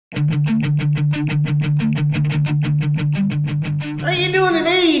How you doing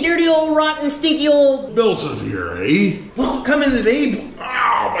today, you dirty old rotten stinky old... BillSiff here, eh? Well, come in today.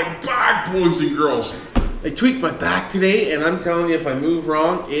 Ow, my back, boys and girls. I tweaked my back today, and I'm telling you, if I move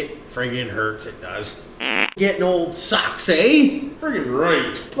wrong, it friggin' hurts. It does. Getting old sucks, eh? Friggin'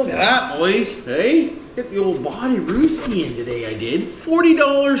 right. Look at that, boys. Hey? Get the old body rooski in today, I did.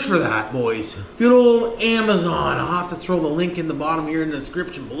 $40 for that, boys. Good old Amazon. I'll have to throw the link in the bottom here in the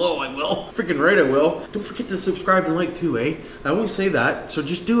description below. I will. Freaking right, I will. Don't forget to subscribe and like too, eh? I always say that, so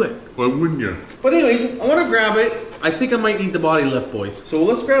just do it. Why wouldn't you? But anyways, I want to grab it. I think I might need the body lift, boys. So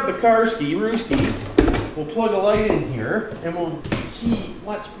let's grab the car ski, rooski. We'll plug a light in here, and we'll see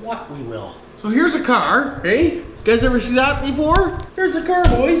what's what, we will. So here's a car, hey? You guys ever see that before? There's a car,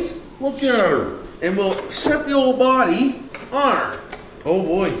 boys. Look at her. And we'll set the old body on her. Oh,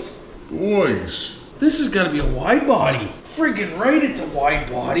 boys. Boys. This is gonna be a wide body. Friggin' right, it's a wide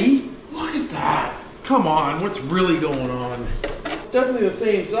body. Look at that. Come on, what's really going on? It's definitely the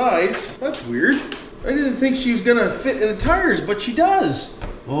same size. That's weird. I didn't think she was gonna fit in the tires, but she does.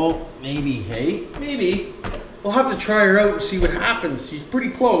 Well, maybe, hey? Maybe. We'll have to try her out and see what happens. She's pretty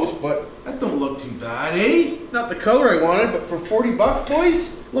close, but that don't look too bad, eh? Not the color I wanted, but for 40 bucks,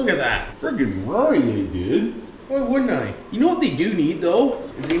 boys? Look at that. Friggin' right, they did. Why wouldn't I? You know what they do need, though?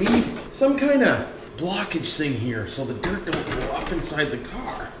 Is they need some kind of blockage thing here so the dirt don't go up inside the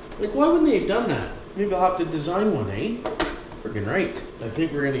car. Like, why wouldn't they have done that? Maybe I'll have to design one, eh? Friggin' right. I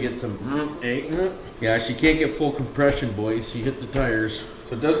think we're gonna get some, Yeah, she can't get full compression, boys. She hits the tires.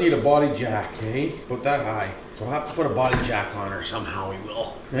 So it does need a body jack, eh? About that high. So I'll have to put a body jack on her somehow, we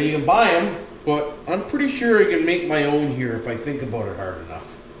will. Now you can buy them, but I'm pretty sure I can make my own here if I think about it hard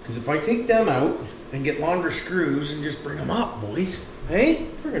enough. Because if I take them out and get longer screws and just bring them up, boys. Hey,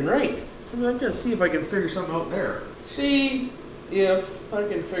 friggin' right. So I'm gonna see if I can figure something out there. See if I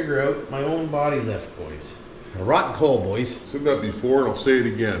can figure out my own body lift, boys. A rotten cold, boys. Said that before and I'll say it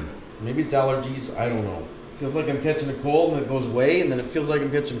again. Maybe it's allergies, I don't know. Feels like I'm catching a cold and it goes away, and then it feels like I'm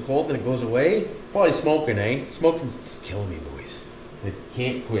catching a cold and it goes away. Probably smoking, eh? Smoking's just killing me, boys. I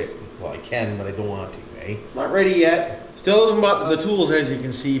can't quit. Well, I can, but I don't want to, eh? Not ready yet. Still haven't bought the tools, as you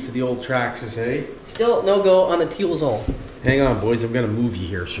can see, for the old Traxxas, eh? Still no go on the tools all. Hang on, boys. I'm gonna move you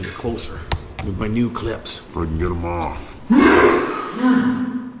here so you're closer with my new clips. If I can get them off.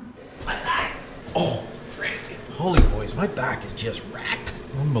 My back. Oh, frick. Holy boys, my back is just racked.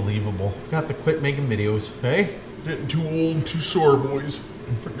 Unbelievable. Got to quit making videos, hey? Getting too old and too sore, boys.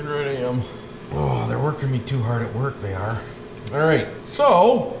 Freaking right I am. Oh, they're working me too hard at work, they are. Alright,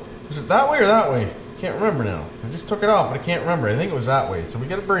 so, is it that way or that way? Can't remember now. I just took it off, but I can't remember. I think it was that way. So we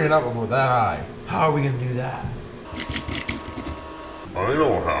gotta bring it up about that high. How are we gonna do that? I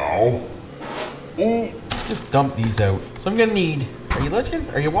know how. Oh, just dump these out. So I'm gonna need, are you listening?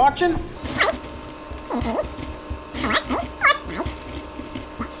 Are you watching?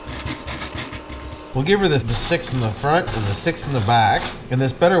 We'll give her the 6 in the front and the 6 in the back. And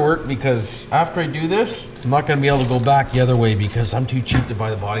this better work because after I do this, I'm not gonna be able to go back the other way because I'm too cheap to buy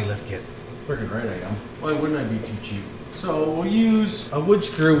the body lift kit. Freaking right I am. Why wouldn't I be too cheap? So we'll use a wood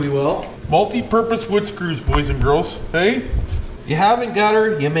screw, we will. Multi-purpose wood screws, boys and girls. Hey? You haven't got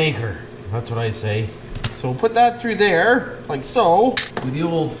her, you make her. That's what I say. So we'll put that through there, like so, with the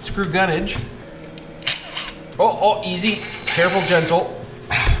old screw gunnage. Oh, easy. Careful, gentle.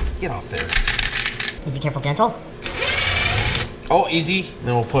 Get off there. Easy, careful, gentle. Oh, easy.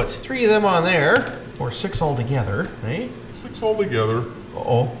 Then we'll put 3 of them on there, or 6 all together, right? 6 all together.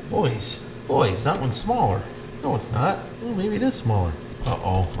 Uh-oh, boys, that one's smaller. No, it's not. Oh, maybe it is smaller.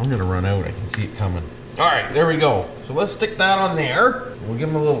 Uh-oh, I'm gonna run out. I can see it coming. All right, there we go. So let's stick that on there. We'll give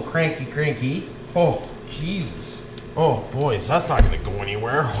them a little cranky. Oh, Jesus. Oh, boys, that's not gonna go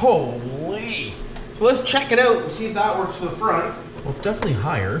anywhere. Holy. So let's check it out and see if that works for the front. Well, it's definitely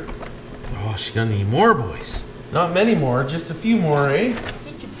higher. Oh, she's gonna need more, boys. Not many more, just a few more, eh?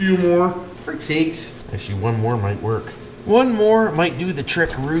 Just a few more. Frick sakes. Actually, one more might work. One more might do the trick,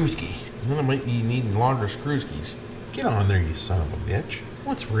 Rooski. And then I might be needing longer screwskis. Get on there, you son of a bitch.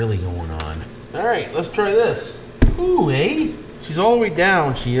 What's really going on? All right, let's try this. Ooh, eh? She's all the way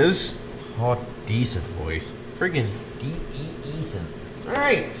down, she is. Oh, decent, boys. Friggin' decent. All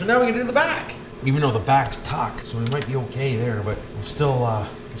right, so now we can do the back. Even though the back's tucked, so we might be okay there, but we'll still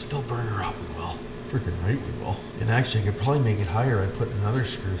burn her up, we will. Freaking right we will. And actually, I could probably make it higher. I'd put another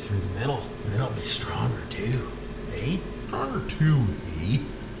screw through the middle, and then it'll be stronger too. Eh? Stronger too, eh?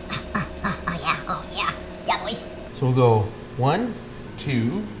 Oh yeah. Yeah, boys. So we'll go 1,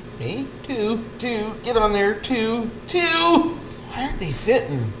 2, eh? 2, get on there, 2. Why aren't they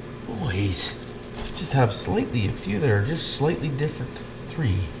fitting? Boys, let's just have a few that are just slightly different. 3.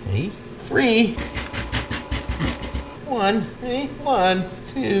 3, eh? 3. 1, eh? 1,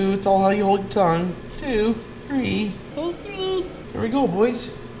 2. It's all how you hold your tongue. 2, 3. Hey, 3. There we go,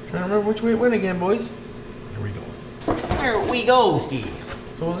 boys. Trying to remember which way it went again, boys. There we go. There we go, Ski.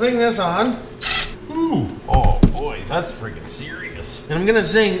 So we'll zing this on. Ooh. Oh, boys, that's freaking serious. And I'm gonna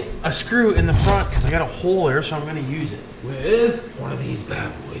zing a screw in the front because I got a hole there, so I'm gonna use it with one of these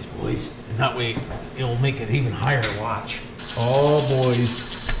bad boys. And that way, it'll make it even higher to watch. Oh,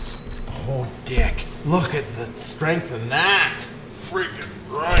 boys. Oh, dick. Look at the strength in that. Friggin'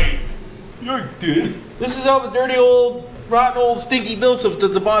 right. You did. This is how the dirty old, rotten old, stinky BillSiff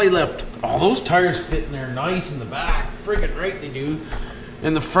does the body lift. Oh, those tires fit in there nice in the back. Friggin' right they do.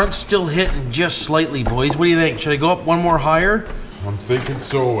 And the front's still hitting just slightly, boys. What do you think? Should I go up one more higher? I'm thinking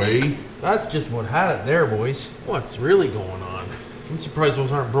so, eh? That's just what had it there, boys. What's really going on? I'm surprised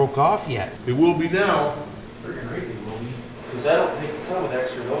those aren't broke off yet. They will be now. Friggin' right they will be. Because I don't think it come with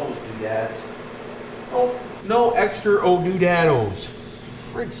extra those doodads. Oh, no extra doodados.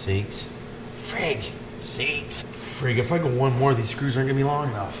 Frig sakes. Frig sakes. Frig, if I go one more, these screws aren't gonna be long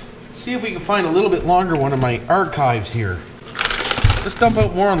enough. See if we can find a little bit longer one in my archives here. Let's dump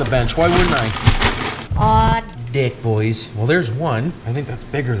out more on the bench. Why wouldn't I? Odd. Dick, boys. Well, there's one. I think that's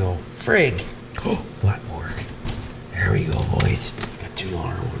bigger, though. Frig. Oh, flat board. There we go, boys. Got 2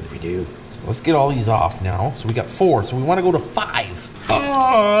 longer ones we do. So let's get all these off now. So we got 4. So we want to go to 5.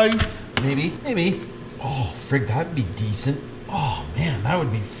 5. Maybe. Oh, frig, that'd be decent. Oh, man, that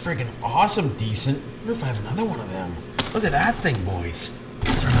would be friggin' awesome decent. I wonder if I have another one of them. Look at that thing, boys.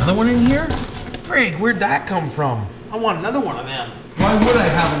 Is there another one in here? Frig, where'd that come from? I want another one of them. Why would I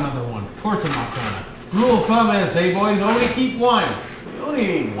have another one? Of course I'm not gonna. Rule of thumb is, hey boys, only keep one. We only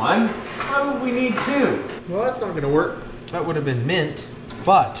need one. Why would we need 2? Well, that's not gonna work. That would have been mint,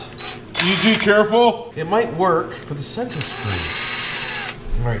 but Easy, careful. it might work for the center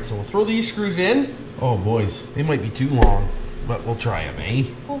screw. All right, so we'll throw these screws in. Oh boys, they might be too long, but we'll try them, eh?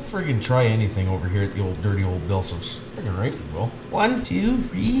 We'll friggin' try anything over here at the old dirty old BillSiffs. Friggin' right we will. 1, 2,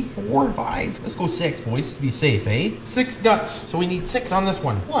 3, 4, 5. Let's go 6, boys, to be safe, eh? 6 nuts. So we need 6 on this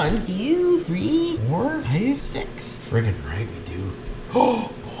one. 1, 2, 3, 4, 5, 6. Friggin' right we do.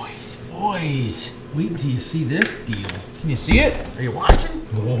 Oh, boys. Wait until you see this deal. Can you see it? Are you watching?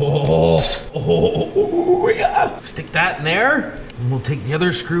 Oh, yeah. Stick that in there, and we'll take the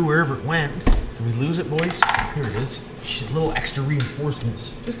other screw wherever it went. Did we lose it, boys? Here it is. Just a little extra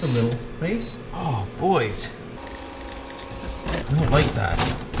reinforcements. Just a little, right? Oh, boys. I don't like that.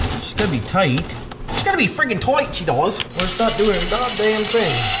 She's gotta be tight. She's gotta be friggin' tight, she does. Or it's not doing a goddamn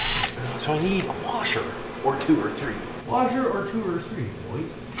thing. So I need a washer, or 2 or 3. Washer or 2 or 3,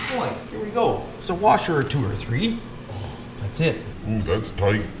 boys. Boys, here we go. It's a washer or 2 or 3. Oh, that's it. Ooh, that's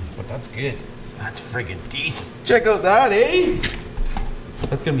tight. But that's good. That's friggin' decent. Check out that, eh?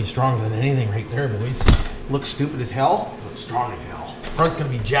 That's gonna be stronger than anything right there, boys. Looks stupid as hell, but strong as hell. Front's gonna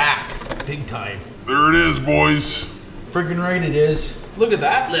be jacked, big time. There it is, boys. Friggin' right it is. Look at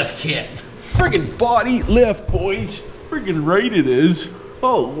that lift kit. Friggin' body lift, boys. Friggin' right it is.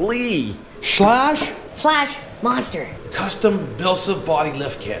 Holy. Slash Monster. custom BillSiff body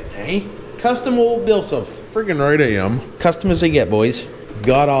lift kit, eh? Custom old BillSiff. Friggin' right I am. Custom as they get, boys. As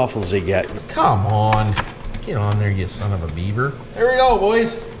god awful as they get. Come on. Get on there, you son of a beaver. There we go,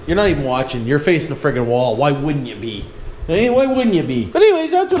 boys. You're not even watching. You're facing a friggin' wall. Why wouldn't you be? Hey, why wouldn't you be? But anyways,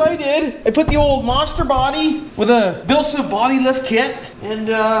 that's what I did. I put the old monster body with a BillSiff body lift kit.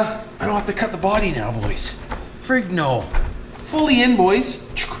 And I don't have to cut the body now, boys. Frig no. Fully in, boys.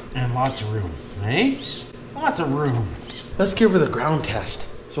 And lots of room, eh? Lots of room. Let's give her the ground test.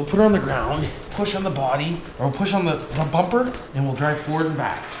 So we'll put her on the ground, push on the body, or we'll push on the bumper, and we'll drive forward and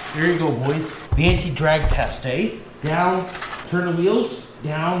back. There you go, boys. The anti-drag test, eh? Down, turn the wheels,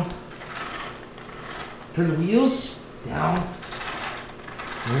 down. Turn the wheels, down.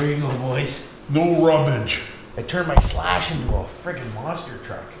 There you go, boys. No rubbish. I turned my Slash into a friggin' monster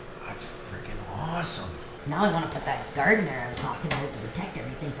truck. That's friggin' awesome. Now I want to put that guard there I was talking about to protect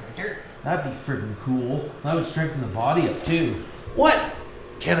everything from dirt. That'd be friggin' cool. That would strengthen the body up too. What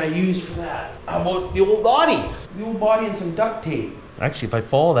can I use for that? How about the old body? The old body and some duct tape. Actually, if I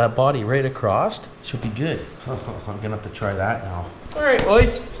follow that body right across, it should be good. I'm gonna have to try that now. All right,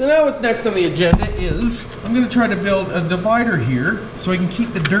 boys. So now what's next on the agenda is I'm gonna try to build a divider here so I can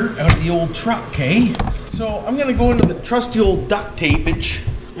keep the dirt out of the old truck, eh? So I'm gonna go into the trusty old duct tapeage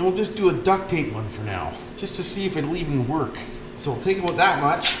and we'll just do a duct tape one for now, just to see if it'll even work. So we'll take about that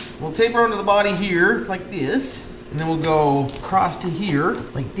much. We'll tape her onto the body here, like this. And then we'll go across to here,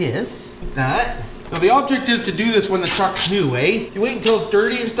 like this, like that. Now the object is to do this when the truck's new, eh? If you wait until it's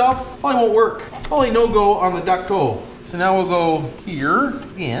dirty and stuff, probably won't work. Probably no go on the duct toe. So now we'll go here,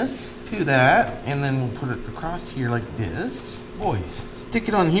 yes, to that, and then we'll put it across here like this. Boys, stick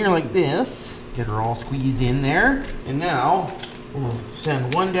it on here like this. Get her all squeezed in there. And now we'll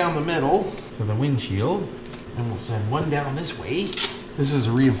send one down the middle to the windshield, and we'll send one down this way. This is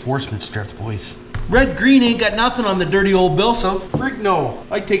a reinforcement strips, boys. Red green ain't got nothing on the dirty old BillSiff. Freak no.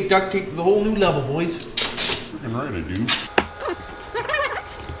 I take duct tape to the whole new level, boys. Freaking right I do.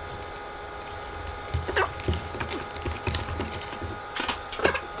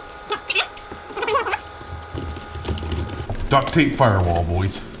 Duct tape firewall,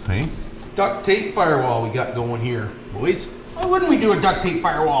 boys. Hey? Duct tape firewall we got going here, boys. Why wouldn't we do a duct tape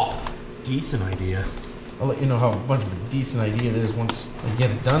firewall? Decent idea. I'll let you know how much of a decent idea it is once I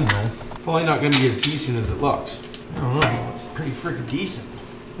get it done, though. Probably not gonna be as decent as it looks. I don't know, it's pretty freaking decent.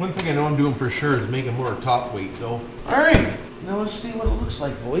 One thing I know I'm doing for sure is making more top weight, though. All right, now let's see what it looks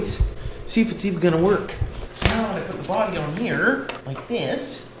like, boys. See if it's even gonna work. So now I'm gonna put the body on here, like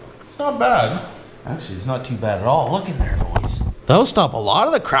this. It's not bad. Actually, it's not too bad at all. Look in there, boys. That'll stop a lot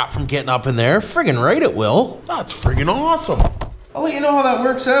of the crap from getting up in there. Friggin' right it will. That's friggin' awesome. I'll let you know how that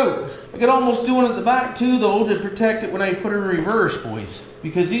works out. I could almost do one at the back too, though, to protect it when I put it in reverse, boys.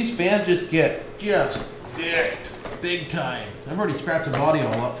 Because these fans just get dicked. Big time. I've already scrapped the body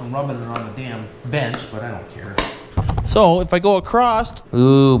all up from rubbing it on the damn bench, but I don't care. So, if I go across...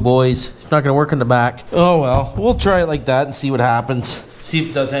 Ooh, boys. It's not gonna work in the back. Oh, well. We'll try it like that and see what happens. See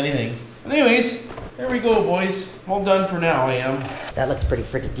if it does anything. But anyways, there we go, boys. All done for now, I am. That looks pretty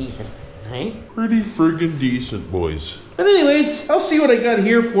freaking decent, hey? Pretty friggin' decent, boys. But anyways, I'll see what I got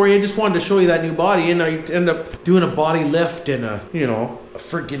here for you. Just wanted to show you that new body, and I end up doing a body lift and a, you know, a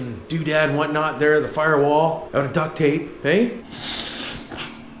freaking doodad and whatnot there, the firewall, out of duct tape, hey?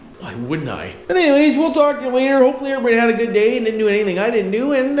 Why wouldn't I? But anyways, we'll talk to you later. Hopefully everybody had a good day and didn't do anything I didn't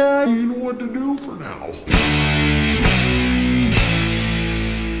do, and You know what to do for now.